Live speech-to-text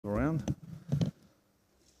Around.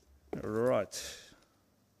 All right.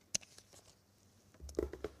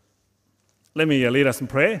 Let me lead us in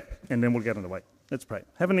prayer and then we'll get on the way. Let's pray.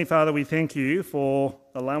 Heavenly Father, we thank you for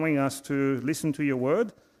allowing us to listen to your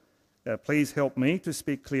word. Please help me to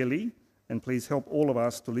speak clearly and please help all of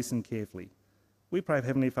us to listen carefully. We pray,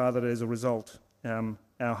 Heavenly Father, that as a result, our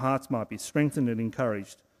hearts might be strengthened and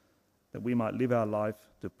encouraged, that we might live our life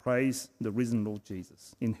to praise the risen Lord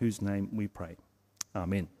Jesus, in whose name we pray.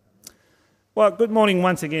 Amen. Well, good morning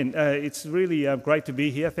once again. It's really great to be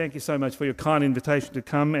here. Thank you so much for your kind invitation to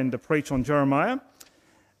come and to preach on Jeremiah.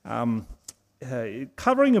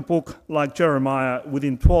 Covering a book like Jeremiah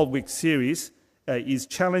within 12-week series is a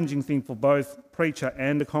challenging thing for both preacher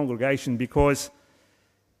and the congregation because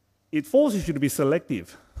it forces you to be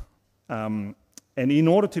selective. And in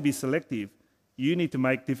order to be selective, you need to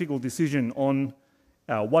make difficult decisions on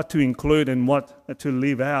what to include and what to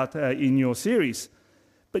leave out in your series.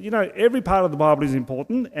 But you know, every part of the Bible is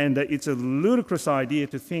important, and it's a ludicrous idea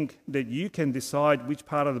to think that you can decide which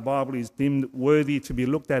part of the Bible is deemed worthy to be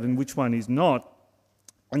looked at and which one is not.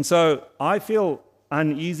 And so I feel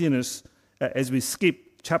uneasiness as we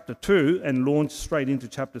skip chapter 2 and launch straight into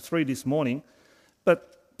chapter 3 this morning.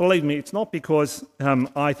 But believe me, it's not because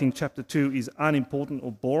I think chapter 2 is unimportant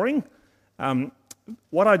or boring.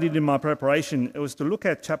 What I did in my preparation was to look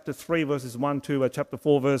at chapter 3 verses 1 to chapter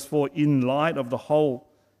 4 verse 4 in light of the whole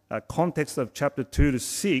context of chapter 2 to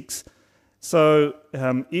 6. So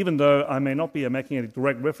even though I may not be making a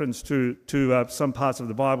direct reference to some parts of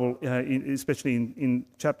the Bible, especially in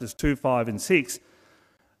chapters 2, 5 and 6,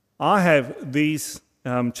 I have these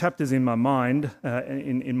chapters in my mind,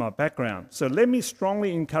 in my background. So let me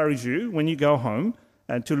strongly encourage you when you go home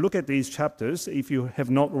to look at these chapters if you have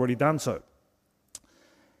not already done so.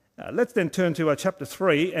 Let's then turn to chapter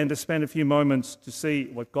 3 and to spend a few moments to see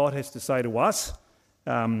what God has to say to us.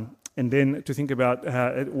 And then to think about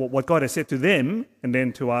what God has said to them and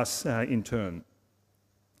then to us in turn.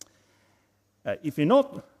 If you're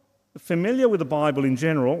not familiar with the Bible in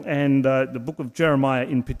general and the book of Jeremiah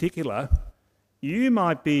in particular, you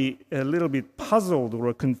might be a little bit puzzled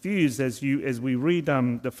or confused as we read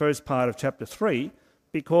the first part of chapter 3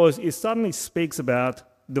 because it suddenly speaks about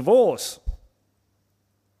divorce.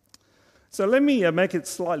 So let me make it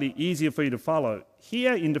slightly easier for you to follow.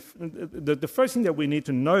 Here, in the first thing that we need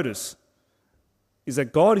to notice is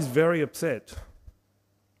that God is very upset.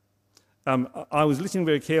 I was listening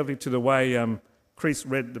very carefully to the way Chris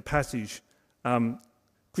read the passage.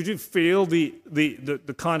 Could you feel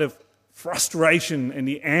the kind of frustration and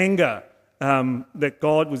the anger that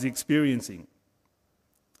God was experiencing?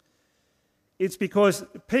 It's because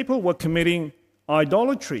people were committing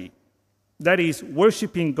idolatry. That is,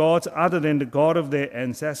 worshipping gods other than the God of their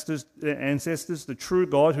ancestors, the true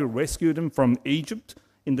God who rescued them from Egypt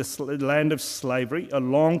in the land of slavery a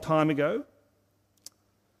long time ago.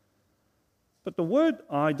 But the word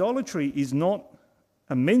idolatry is not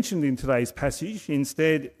mentioned in today's passage.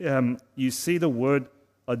 Instead, you see the word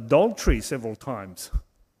adultery several times.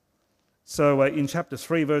 So in chapter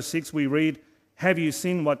 3, verse 6, we read, "Have you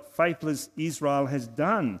seen what faithless Israel has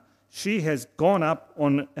done? She has gone up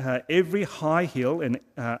on every high hill and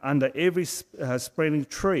under every spreading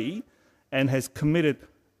tree and has committed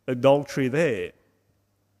adultery there."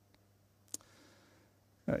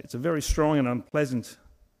 It's a very strong and unpleasant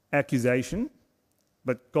accusation,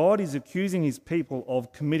 but God is accusing his people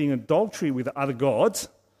of committing adultery with other gods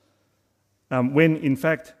when, in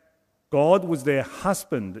fact, God was their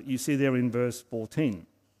husband, that you see there in verse 14.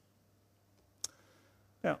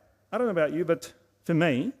 Now, I don't know about you, but for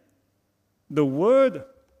me, the word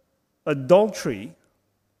adultery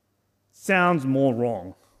sounds more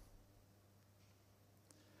wrong.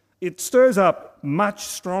 It stirs up much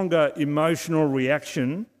stronger emotional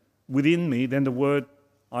reaction within me than the word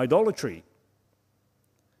idolatry.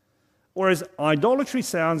 Whereas idolatry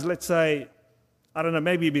sounds, let's say, I don't know,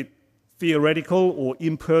 maybe a bit theoretical or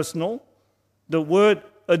impersonal, the word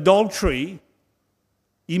adultery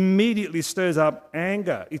immediately stirs up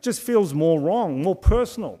anger. It just feels more wrong, more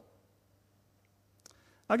personal.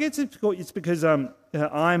 I guess it's because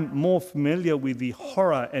I'm more familiar with the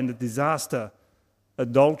horror and the disaster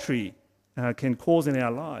adultery can cause in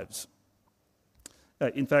our lives.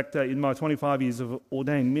 In fact, in my 25 years of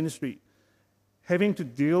ordained ministry, having to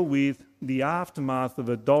deal with the aftermath of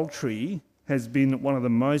adultery has been one of the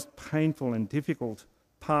most painful and difficult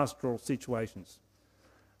pastoral situations.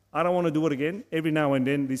 I don't want to do it again. Every now and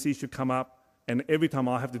then this issue come up, and every time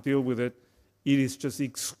I have to deal with it, it is just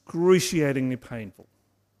excruciatingly painful.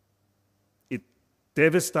 It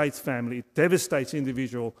devastates family, it devastates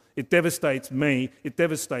individual, it devastates me, it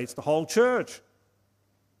devastates the whole church.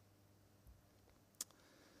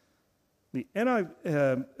 The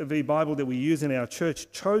NIV Bible that we use in our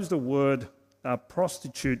church chose the word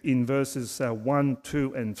prostitute in verses 1,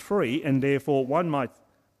 2 and 3, and therefore one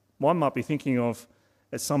might be thinking of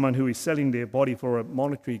as someone who is selling their body for a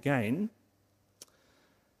monetary gain.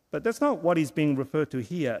 But that's not what is being referred to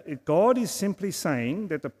here. God is simply saying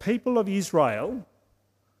that the people of Israel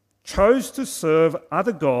chose to serve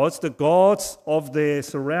other gods, the gods of their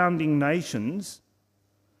surrounding nations,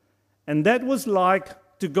 and that was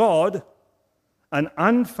like, to God, an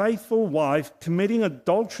unfaithful wife committing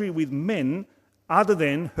adultery with men other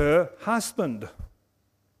than her husband.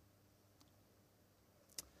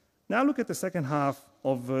 Now look at the second half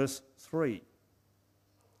of verse 3.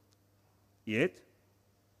 Yet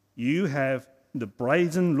you have the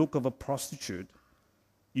brazen look of a prostitute.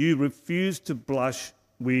 You refuse to blush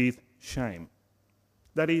with shame.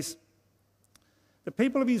 That is, the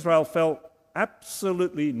people of Israel felt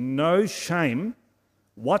absolutely no shame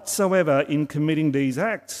whatsoever in committing these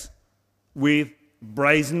acts with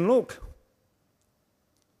brazen look.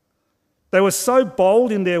 They were so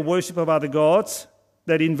bold in their worship of other gods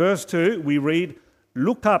that in verse 2 we read,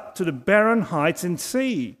 "Look up to the barren heights and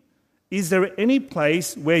see. Is there any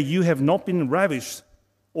place where you have not been ravished?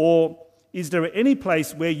 Or is there any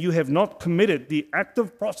place where you have not committed the act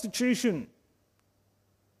of prostitution?"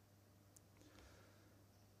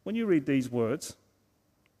 When you read these words,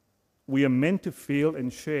 we are meant to feel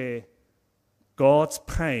and share God's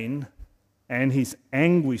pain and his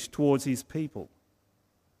anguish towards his people.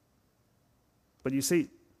 But you see,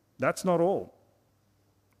 that's not all.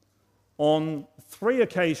 On 3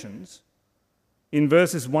 occasions, in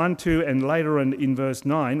verses 1, 2, and later in verse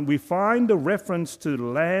 9, we find a reference to the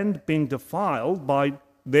land being defiled by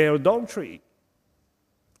their adultery.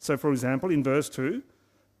 So, for example, in verse 2,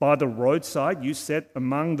 "By the roadside you sat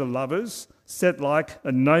among the lovers, sat like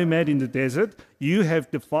a nomad in the desert. You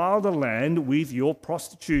have defiled the land with your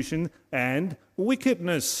prostitution and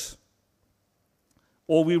wickedness."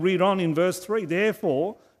 Or we read on in verse 3,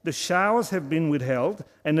 "Therefore the showers have been withheld,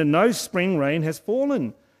 and no spring rain has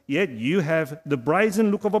fallen. Yet you have the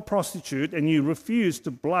brazen look of a prostitute, and you refuse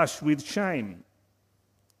to blush with shame."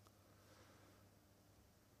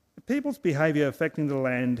 The people's behaviour affecting the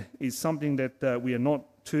land is something that we are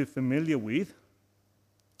not too familiar with.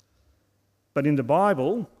 But in the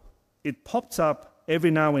Bible, it pops up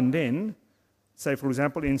every now and then, say for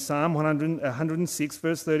example in Psalm 106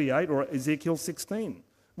 verse 38 or Ezekiel 16.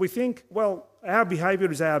 We think, well, our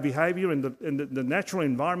behaviour is our behaviour, and the natural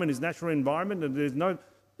environment is natural environment, and there's no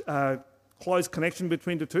close connection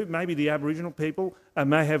between the two. Maybe the Aboriginal people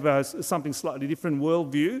may have something slightly different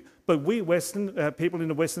worldview, but we Western people in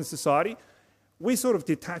the Western society, we sort of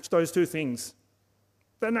detach those two things.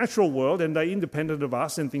 The natural world, and they're independent of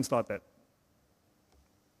us and things like that.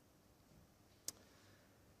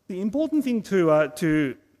 The important thing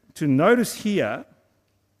to notice here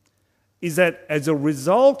is that as a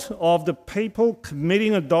result of the people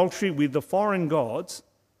committing adultery with the foreign gods,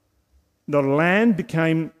 the land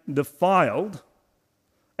became defiled,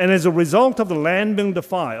 and as a result of the land being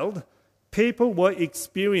defiled, people were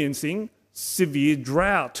experiencing severe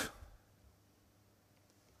drought.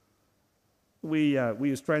 We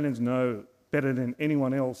Australians know better than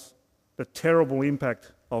anyone else the terrible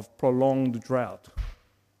impact of prolonged drought.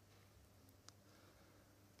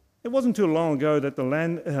 It wasn't too long ago that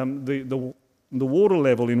the water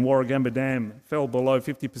level in Warragamba Dam fell below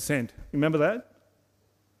 50%. Remember that?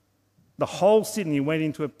 The whole Sydney went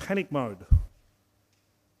into a panic mode.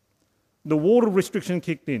 The water restriction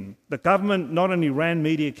kicked in. The government not only ran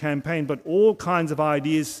media campaign, but all kinds of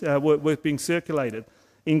ideas were being circulated,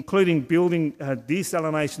 including building a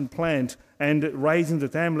desalination plant and raising the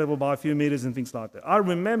dam level by a few metres and things like that. I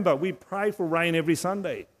remember we prayed for rain every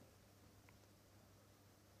Sunday.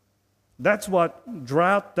 That's what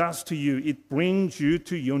drought does to you. It brings you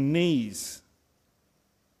to your knees.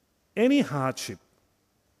 Any hardship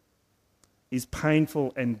is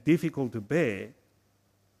painful and difficult to bear,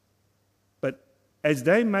 but as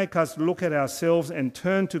they make us look at ourselves and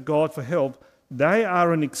turn to God for help, they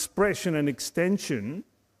are an expression, an extension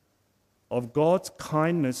of God's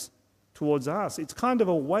kindness towards us. It's kind of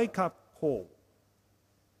a wake-up call.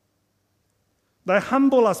 They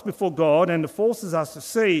humble us before God and it forces us to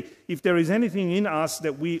see if there is anything in us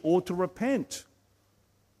that we ought to repent.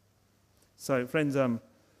 So, friends,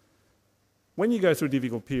 when you go through a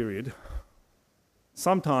difficult period,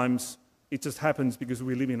 sometimes it just happens because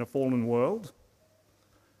we live in a fallen world.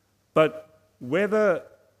 But whether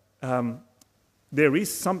there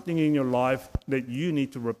is something in your life that you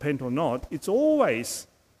need to repent or not, it's always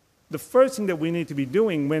the first thing that we need to be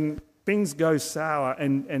doing when things go sour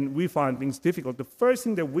and we find things difficult, the first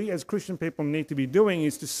thing that we as Christian people need to be doing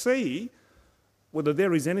is to see whether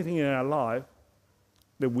there is anything in our life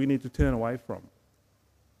that we need to turn away from.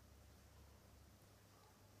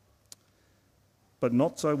 But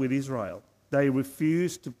not so with Israel. They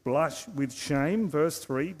refused to blush with shame, verse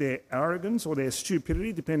 3, their arrogance or their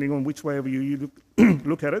stupidity, depending on which way you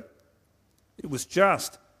look at it. It was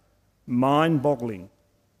just mind-boggling.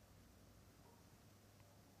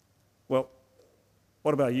 Well,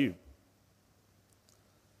 what about you?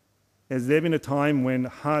 Has there been a time when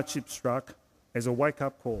hardship struck as a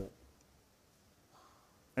wake-up call?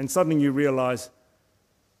 And suddenly you realise,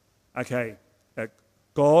 okay,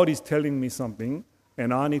 God is telling me something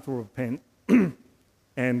and I need to repent.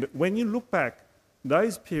 And when you look back,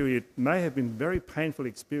 those periods may have been very painful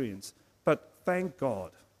experience, but thank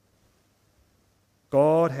God.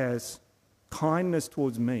 God has kindness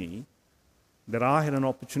towards me that I had an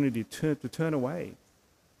opportunity to turn away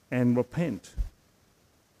and repent.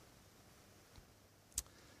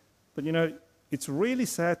 But you know, it's really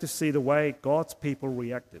sad to see the way God's people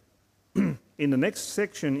reacted. In the next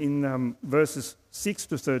section, in verses 6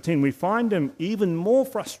 to 13, we find them even more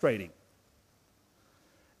frustrating.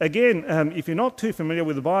 Again, if you're not too familiar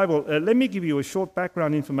with the Bible, let me give you a short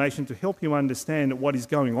background information to help you understand what is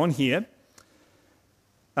going on here.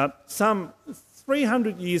 Some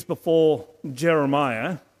 300 years before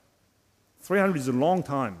Jeremiah, 300 is a long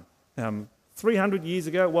time. 300 years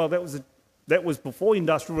ago, well, that was before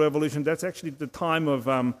Industrial Revolution. That's actually the time of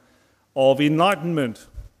Enlightenment.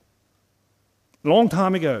 Long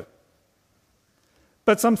time ago.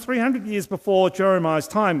 But some 300 years before Jeremiah's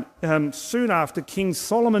time, soon after King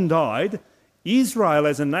Solomon died, Israel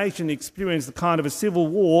as a nation experienced a kind of a civil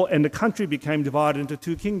war and the country became divided into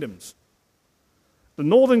two kingdoms. The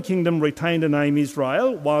northern kingdom retained the name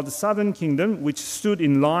Israel, while the southern kingdom, which stood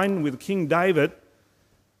in line with King David,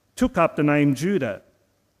 took up the name Judah.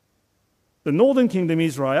 The northern kingdom,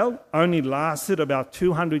 Israel, only lasted about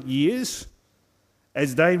 200 years.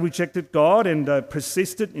 As they rejected God and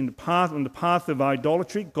persisted on the path of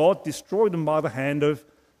idolatry, God destroyed them by the hand of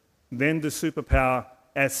then the superpower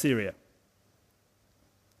Assyria.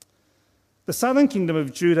 The southern kingdom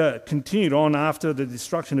of Judah continued on after the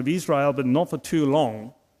destruction of Israel, but not for too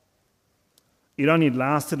long. It only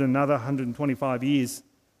lasted another 125 years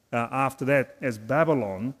after that, as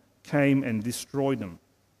Babylon came and destroyed them.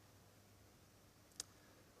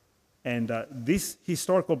 And this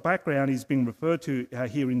historical background is being referred to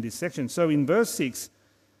here in this section. So in verse 6,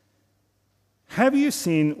 have you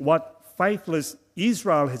seen what faithless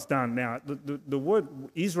Israel has done? Now, the word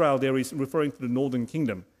Israel there is referring to the northern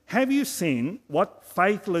kingdom. Have you seen what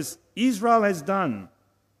faithless Israel has done?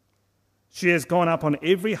 She has gone up on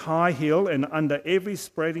every high hill and under every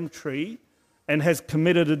spreading tree and has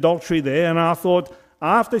committed adultery there. And I thought,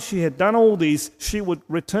 after she had done all this, she would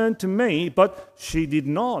return to me, but she did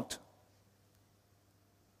not.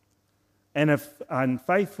 And an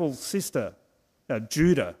unfaithful sister,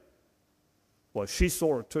 Judah, well, she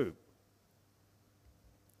saw it too.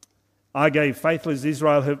 I gave faithless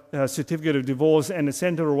Israel her certificate of divorce and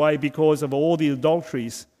sent her away because of all the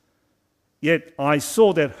adulteries. Yet I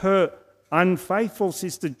saw that her unfaithful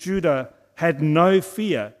sister Judah had no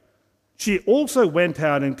fear. She also went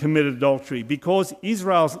out and committed adultery. Because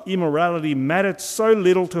Israel's immorality mattered so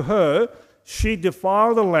little to her, she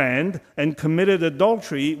defiled the land and committed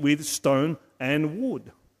adultery with stone and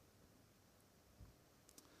wood.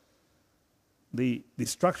 The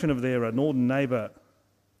destruction of their northern neighbour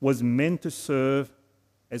was meant to serve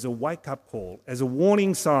as a wake-up call, as a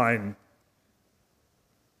warning sign,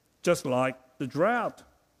 just like the drought.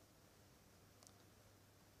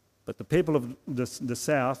 But the people of the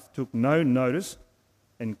south took no notice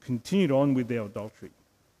and continued on with their adultery.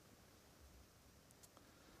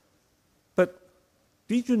 But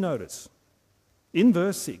did you notice, in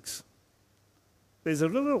verse 6, there's a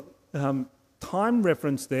little time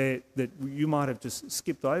reference there that you might have just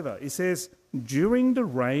skipped over. It says, during the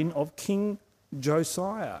reign of King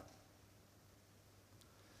Josiah.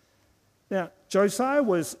 Now, Josiah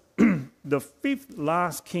was the fifth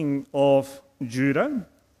last king of Judah.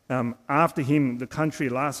 After him, the country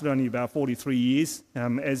lasted only about 43 years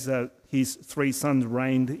as his three sons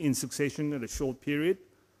reigned in succession at a short period.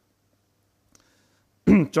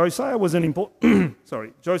 Josiah was an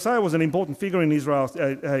important figure in Israel's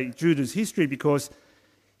Judah's history because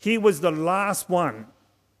he was the last one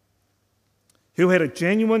who had a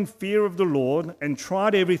genuine fear of the Lord and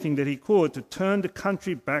tried everything that he could to turn the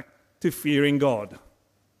country back to fearing God.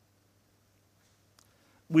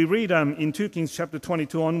 We read in 2 Kings chapter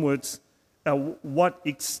 22 onwards what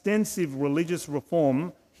extensive religious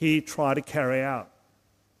reform he tried to carry out.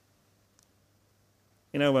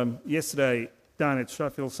 Yesterday down at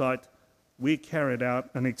Sheffield site, we carried out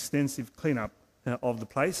an extensive clean-up of the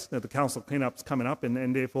place. The council clean-up's coming up,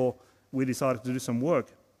 and therefore we decided to do some work.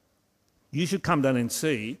 You should come down and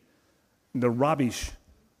see the rubbish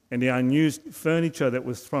and the unused furniture that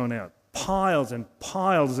was thrown out. Piles and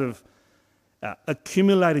piles of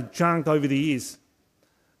accumulated junk over the years.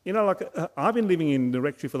 I've been living in the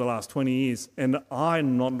rectory for the last 20 years, and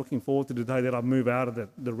I'm not looking forward to the day that I move out of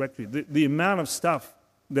the rectory. The amount of stuff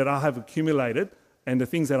that I have accumulated and the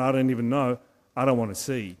things that I don't even know, I don't want to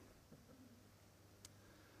see.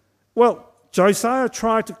 Well, Josiah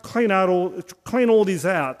tried to clean all this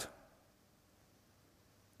out,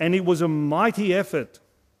 and it was a mighty effort.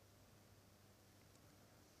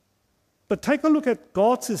 But take a look at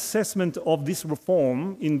God's assessment of this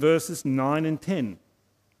reform in verses 9 and 10.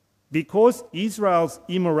 Because Israel's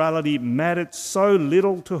immorality mattered so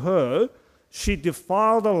little to her, she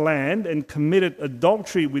defiled the land and committed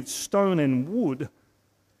adultery with stone and wood.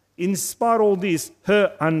 In spite of all this,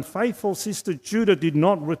 her unfaithful sister Judah did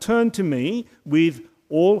not return to me with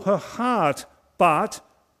all her heart, but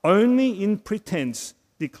only in pretense,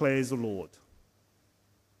 declares the Lord.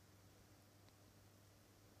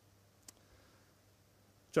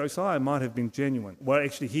 Josiah might have been genuine. Well,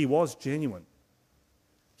 actually, he was genuine.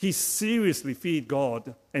 He seriously feared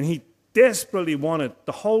God, and he desperately wanted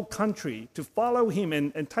the whole country to follow him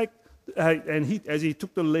as he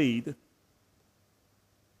took the lead.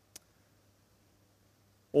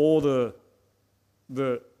 All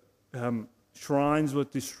the shrines were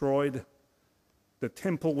destroyed. The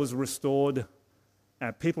temple was restored.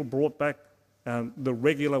 People brought back the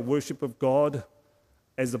regular worship of God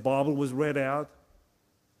as the Bible was read out.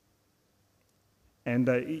 And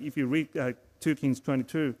if you read 2 Kings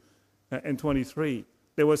 22 and 23,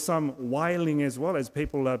 there was some wailing as well as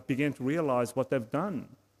people began to realize what they've done.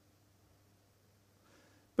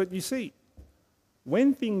 But you see,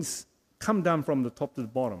 when things come down from the top to the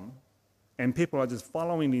bottom and people are just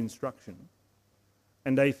following the instruction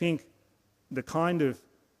and they think the kind of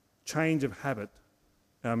change of habit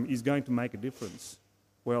is going to make a difference,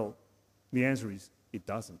 well, the answer is it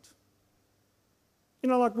doesn't.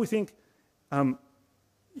 We think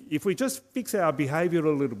if we just fix our behaviour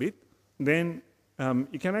a little bit, then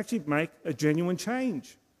you can actually make a genuine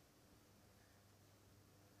change.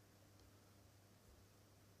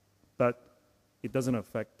 But it doesn't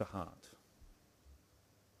affect the heart.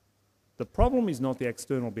 The problem is not the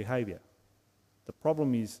external behaviour. The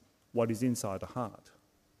problem is what is inside the heart,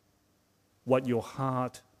 what your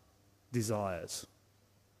heart desires,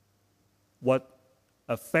 what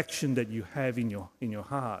affection that you have in your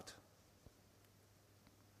heart.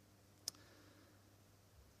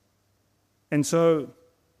 And so,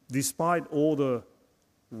 despite all the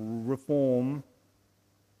reform,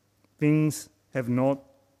 things have not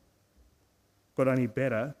got any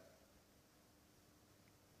better.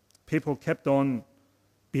 People kept on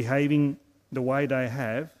behaving the way they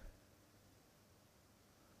have.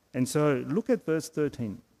 And so, look at verse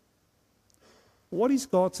 13. What is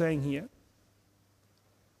God saying here?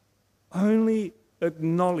 Only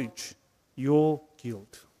acknowledge your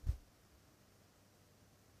guilt.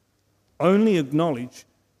 Only acknowledge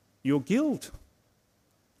your guilt.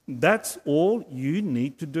 That's all you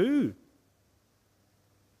need to do.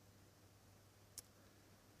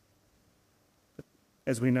 But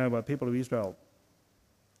as we know by people of Israel,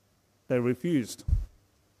 they refused.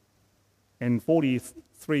 And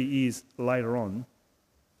 43 years later on,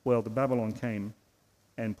 the Babylon came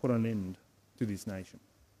and put an end to this nation.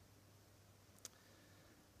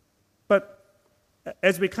 But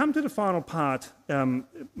as we come to the final part,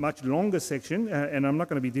 much longer section, and I'm not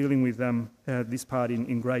going to be dealing with this part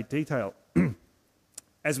in great detail.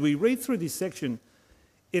 As we read through this section,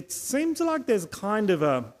 it seems like there's kind of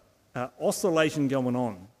a oscillation going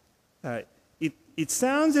on. It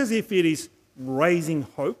sounds as if it is raising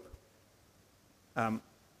hope.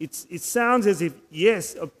 It sounds as if,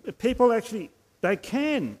 yes, people actually, they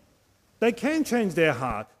can change their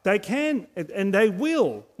heart. They can and they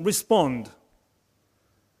will respond.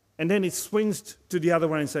 And then it swings to the other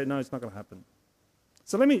way and say, no, it's not going to happen.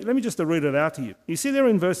 So let me just read it out to you. You see there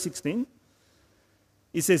in verse 16,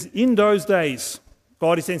 it says, in those days,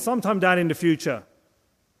 God is saying sometime down in the future,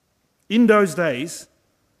 in those days,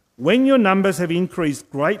 when your numbers have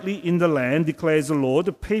increased greatly in the land, declares the Lord,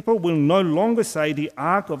 the people will no longer say the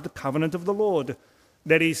ark of the covenant of the Lord.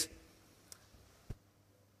 That is,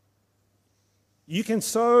 you can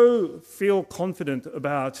so feel confident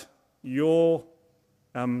about your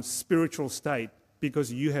spiritual state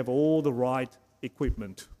because you have all the right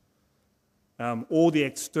equipment. all the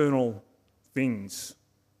external things.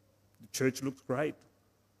 The church looks great.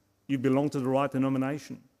 You belong to the right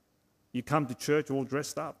denomination. You come to church all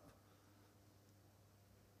dressed up.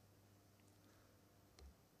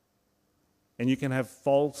 And you can have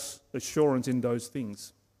false assurance in those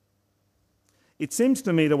things. It seems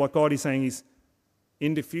to me that what God is saying is,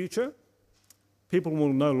 in the future, people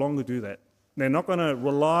will no longer do that. They're not going to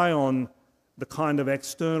rely on the kind of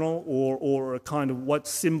external or a kind of what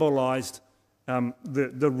symbolised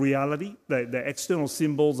the reality, the external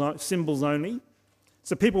symbols only.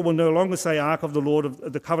 So people will no longer say Ark of the Lord,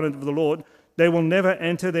 of the covenant of the Lord. They will never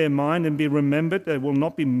enter their mind and be remembered. They will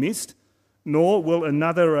not be missed, nor will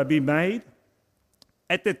another be made.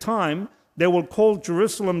 At the time, they will call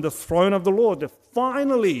Jerusalem the throne of the Lord.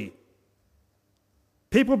 Finally,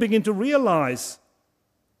 people begin to realise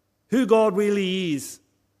who God really is.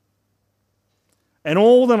 And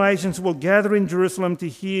all the nations will gather in Jerusalem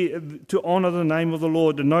to honour the name of the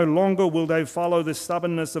Lord. And no longer will they follow the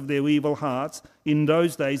stubbornness of their evil hearts. In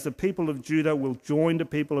those days, the people of Judah will join the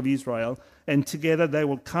people of Israel, and together they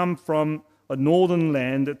will come from a northern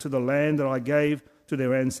land to the land that I gave to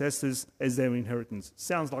their ancestors as their inheritance.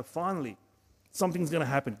 Sounds like finally something's going to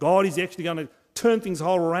happen. God is actually going to turn things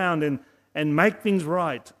all around and make things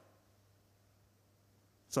right.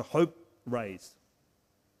 So hope raised.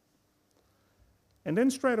 And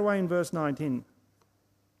then straight away in verse 19,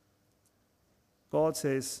 God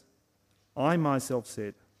says, I myself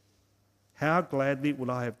said, how gladly would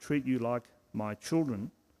I have treated you like my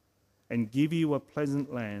children and give you a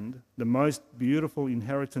pleasant land, the most beautiful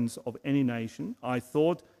inheritance of any nation. I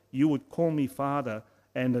thought you would call me Father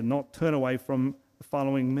and not turn away from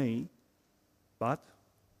following me. But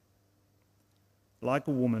like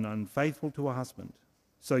a woman unfaithful to her husband,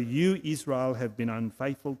 so you, Israel, have been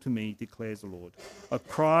unfaithful to me, declares the Lord. A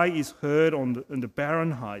cry is heard on the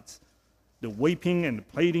barren heights, the weeping and the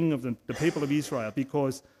pleading of the people of Israel,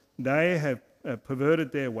 because they have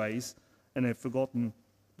perverted their ways and have forgotten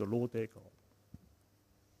the Lord their God.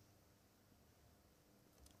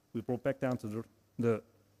 We're brought back down to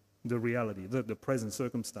the reality, the present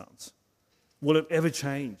circumstance. Will it ever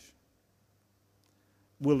change?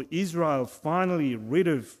 Will Israel finally rid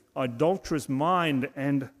of idolatrous mind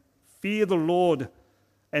and fear the Lord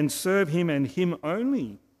and serve him and him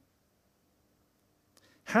only?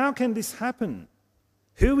 How can this happen?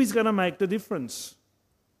 Who is going to make the difference?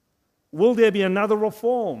 Will there be another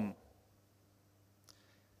reform?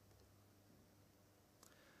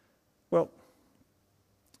 Well,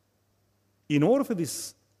 in order for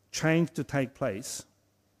this change to take place,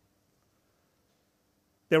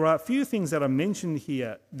 there are a few things that are mentioned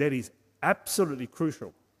here that is absolutely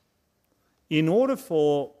crucial. In order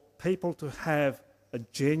for people to have a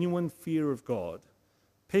genuine fear of God,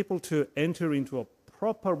 people to enter into a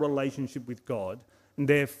proper relationship with God, and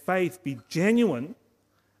their faith be genuine,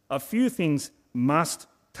 a few things must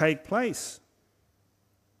take place.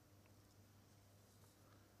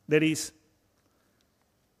 That is,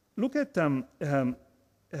 look at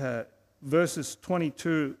verses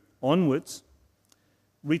 22 onwards.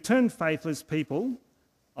 Return, faithless people,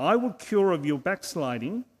 I will cure of your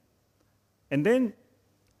backsliding. And then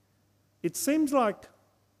it seems like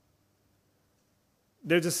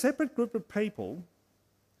there's a separate group of people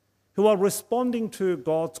who are responding to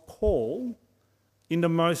God's call in the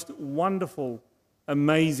most wonderful,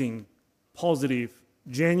 amazing, positive,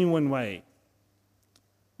 genuine way.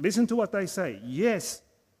 Listen to what they say. Yes,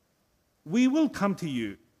 we will come to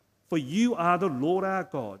you, for you are the Lord our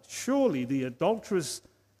God. Surely the adulterous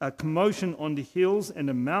commotion on the hills and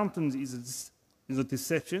the mountains is a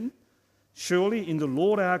deception. Surely in the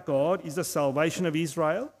Lord our God is the salvation of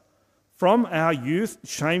Israel. From our youth,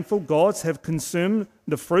 shameful gods have consumed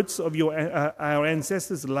the fruits of our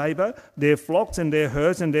ancestors' labour, their flocks and their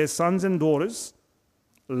herds and their sons and daughters.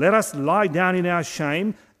 Let us lie down in our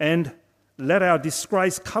shame and let our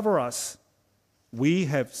disgrace cover us. We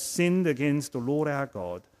have sinned against the Lord our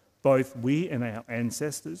God, both we and our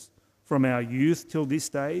ancestors. From our youth till this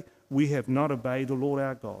day, we have not obeyed the Lord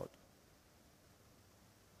our God.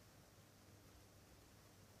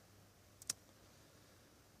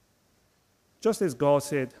 Just as God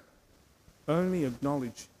said, only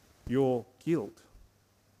acknowledge your guilt.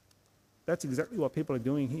 That's exactly what people are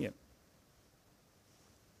doing here.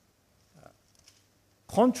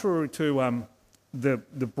 Contrary to the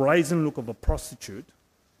brazen look of a prostitute,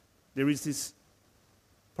 there is this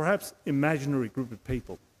perhaps imaginary group of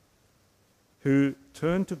people who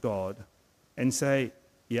turn to God and say,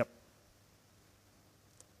 yep,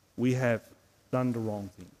 we have done the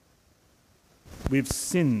wrong thing. We've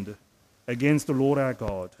sinned against the Lord our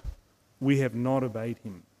God. We have not obeyed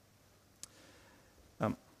him.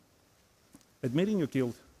 admitting your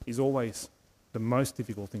guilt is always the most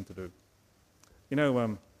difficult thing to do. You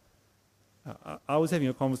know, I was having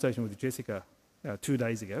a conversation with Jessica 2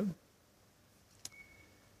 days ago.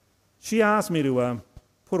 She asked me to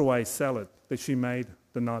put away salad that she made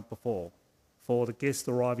the night before for the guests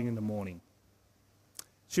arriving in the morning.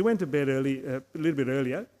 She went to bed early, a little bit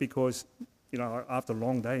earlier because, you know, after a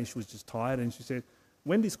long day she was just tired, and she said,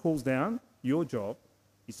 when this cools down, your job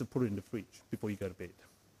is to put it in the fridge before you go to bed.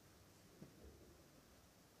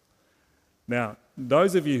 Now,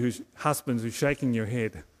 those of you husbands who are shaking your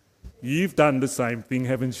head, you've done the same thing,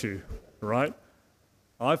 haven't you? Right?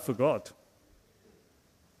 I forgot.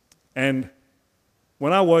 And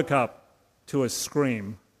when I woke up to a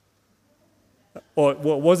scream, or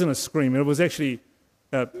well, it wasn't a scream, it was actually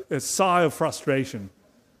a sigh of frustration,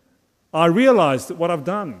 I realised what I've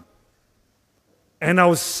done. And I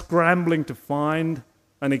was scrambling to find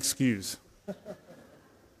an excuse.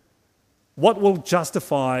 What will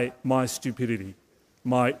justify my stupidity,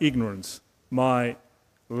 my ignorance, my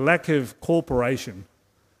lack of cooperation?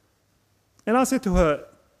 And I said to her,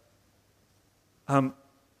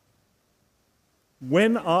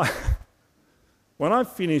 when I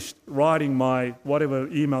finished writing my whatever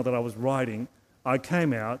email that I was writing, I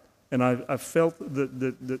came out and I felt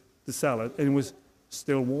the salad, and it was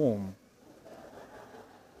still warm.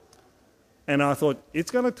 And I thought,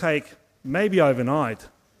 it's going to take maybe overnight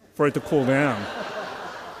for it to cool down.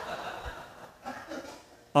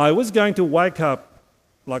 I was going to wake up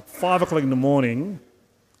like 5 o'clock in the morning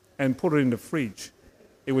and put it in the fridge.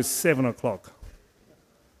 It was 7 o'clock.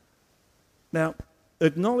 Now,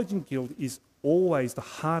 acknowledging guilt is always the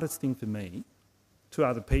hardest thing for me to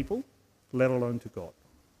other people, let alone to God.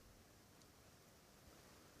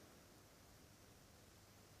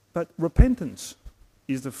 But repentance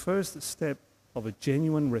is the first step of a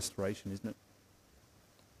genuine restoration, isn't it?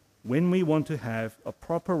 When we want to have a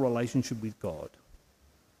proper relationship with God,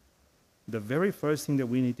 the very first thing that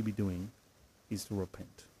we need to be doing is to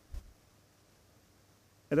repent.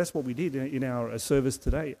 And that's what we did in our service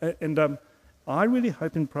today. And I really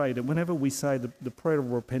hope and pray that whenever we say the prayer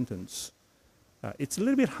of repentance, it's a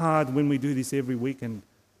little bit hard when we do this every week and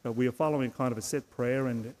we are following kind of a set prayer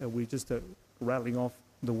and we're just rattling off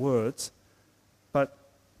the words. But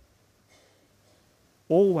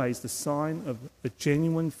always the sign of a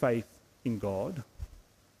genuine faith in God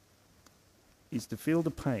is to feel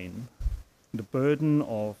the pain, the burden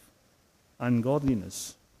of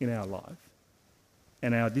ungodliness in our life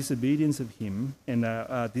and our disobedience of Him and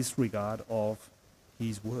our disregard of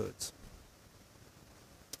His words.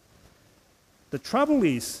 The trouble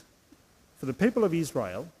is, for the people of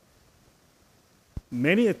Israel,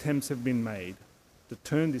 many attempts have been made to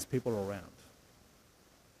turn these people around.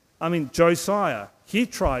 I mean, Josiah, he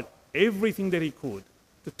tried everything that he could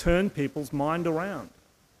to turn people's mind around.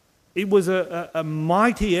 It was a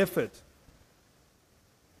mighty effort.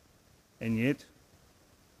 And yet,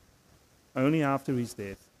 only after his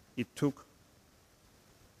death, it took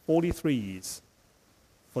 43 years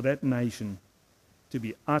for that nation to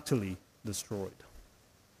be utterly destroyed.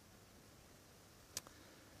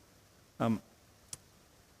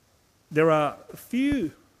 There are a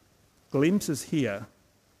few glimpses here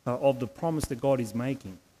of the promise that God is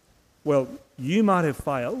making. Well, you might have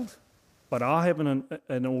failed, but I have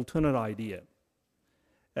an alternate idea.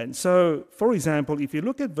 And so, for example, if you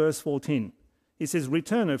look at verse 14, it says,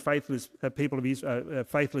 "Return, O faithless people of Israel,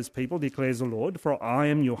 faithless people, declares the Lord, for I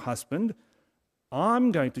am your husband.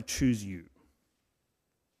 I'm going to choose you,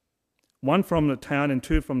 one from the town and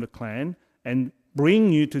two from the clan, and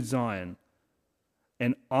bring you to Zion.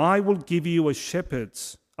 And I will give you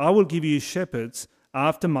shepherds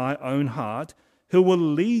after my own heart, who will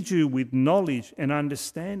lead you with knowledge and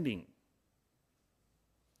understanding."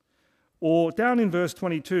 Or down in verse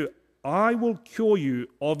 22, "I will cure you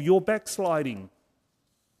of your backsliding."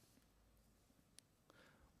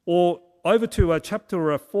 Or over to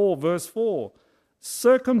chapter 4, verse 4,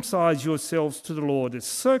 "Circumcise yourselves to the Lord,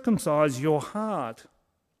 circumcise your heart."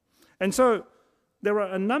 And so there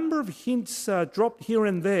are a number of hints dropped here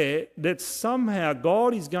and there that somehow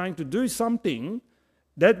God is going to do something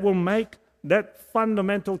that will make that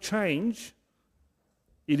fundamental change.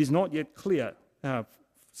 It is not yet clear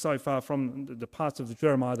so far from the parts of the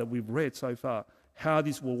Jeremiah that we've read so far how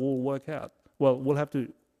this will all work out. Well, we'll have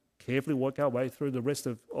to carefully work our way through the rest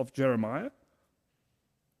of Jeremiah.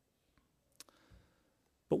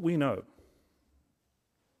 But we know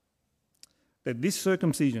that this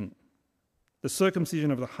circumcision, the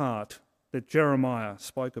circumcision of the heart that Jeremiah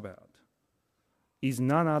spoke about, is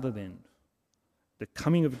none other than the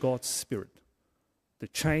coming of God's Spirit to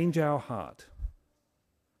change our heart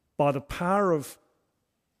by the power of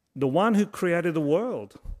the one who created the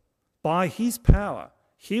world. By his power,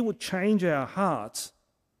 he would change our hearts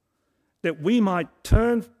that we might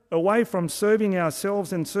turn away from serving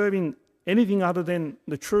ourselves and serving anything other than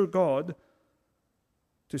the true God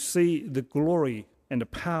to see the glory and the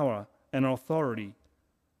power and authority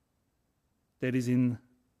that is in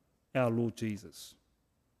our Lord Jesus.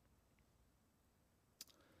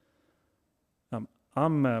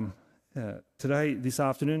 This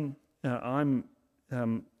afternoon, I'm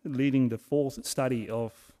leading the fourth study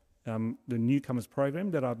of the newcomers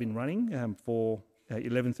program that I've been running for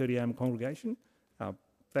 11:30 a.m. congregation.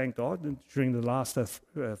 Thank God, during the last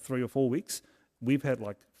 3 or 4 weeks, we've had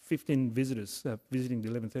like 15 visitors visiting the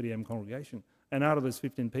 11:30 a.m. congregation. And out of those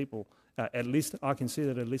 15 people, at least I can see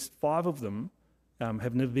that at least 5 of them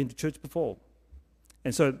have never been to church before.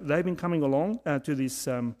 And so they've been coming along to this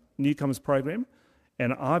newcomers program.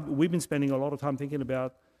 And we've been spending a lot of time thinking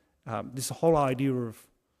about this whole idea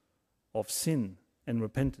of sin and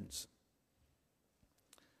repentance.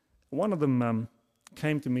 One of them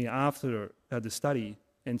came to me after the study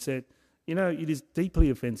and said, you know, it is deeply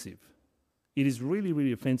offensive. It is really,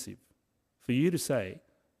 really offensive for you to say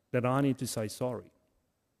that I need to say sorry.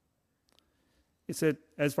 He said,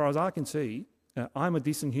 as far as I can see, I'm a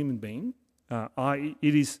decent human being.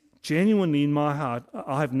 It is genuinely in my heart,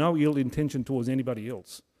 I have no ill intention towards anybody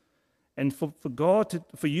else. And for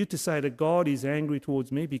you to say that God is angry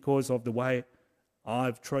towards me because of the way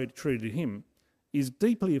I've treated him is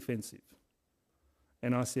deeply offensive.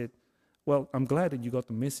 And I said, well, I'm glad that you got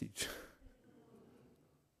the message.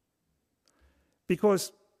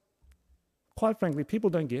 Because, quite frankly,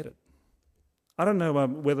 people don't get it. I don't know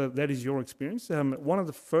whether that is your experience. One of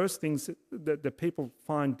the first things that people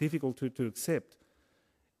find difficult to accept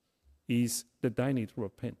is that they need to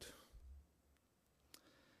repent.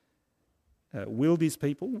 Will these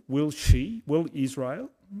people, will Israel,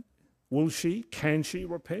 can she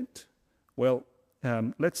repent? Well,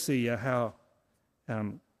 let's see how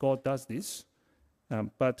God does this.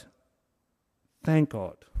 But thank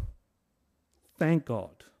God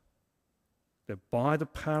that by the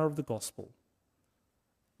power of the gospel,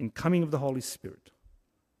 in coming of the Holy Spirit,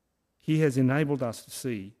 he has enabled us to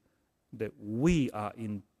see that we are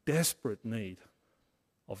in desperate need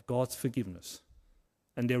of God's forgiveness.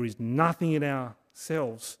 And there is nothing in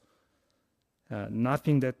ourselves,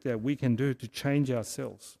 nothing that we can do to change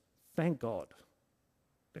ourselves. Thank God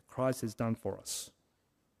that Christ has done for us.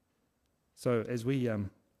 So as we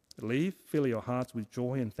leave, fill your hearts with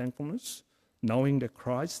joy and thankfulness, knowing that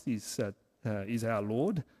Christ is our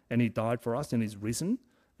Lord and he died for us and is risen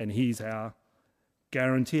and he is our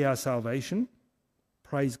guarantee, our salvation.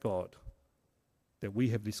 Praise God that we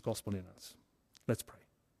have this gospel in us. Let's pray.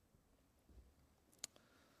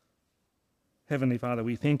 Heavenly Father,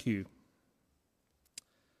 we thank you.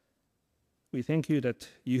 We thank you that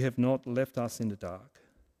you have not left us in the dark.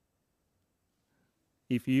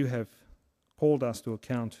 If you have called us to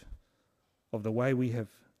account of the way we have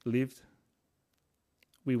lived,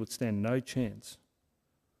 we would stand no chance.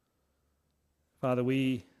 Father,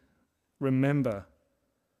 we remember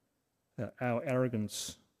our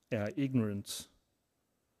arrogance, our ignorance,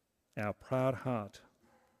 our proud heart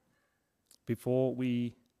before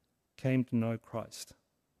we came to know Christ.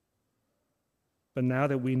 But now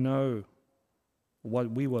that we know what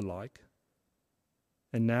we were like,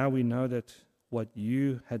 and now we know that what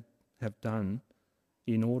you have done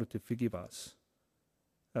in order to forgive us,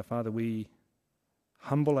 Father, we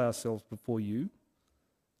humble ourselves before you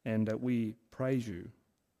and that we praise you.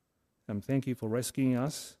 And thank you for rescuing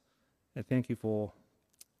us, and thank you for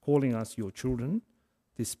calling us your children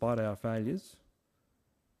despite our failures.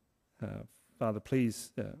 Father,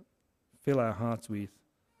 please fill our hearts with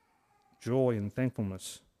joy and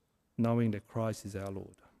thankfulness, knowing that Christ is our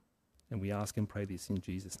Lord. And we ask and pray this in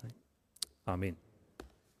Jesus' name. Amen.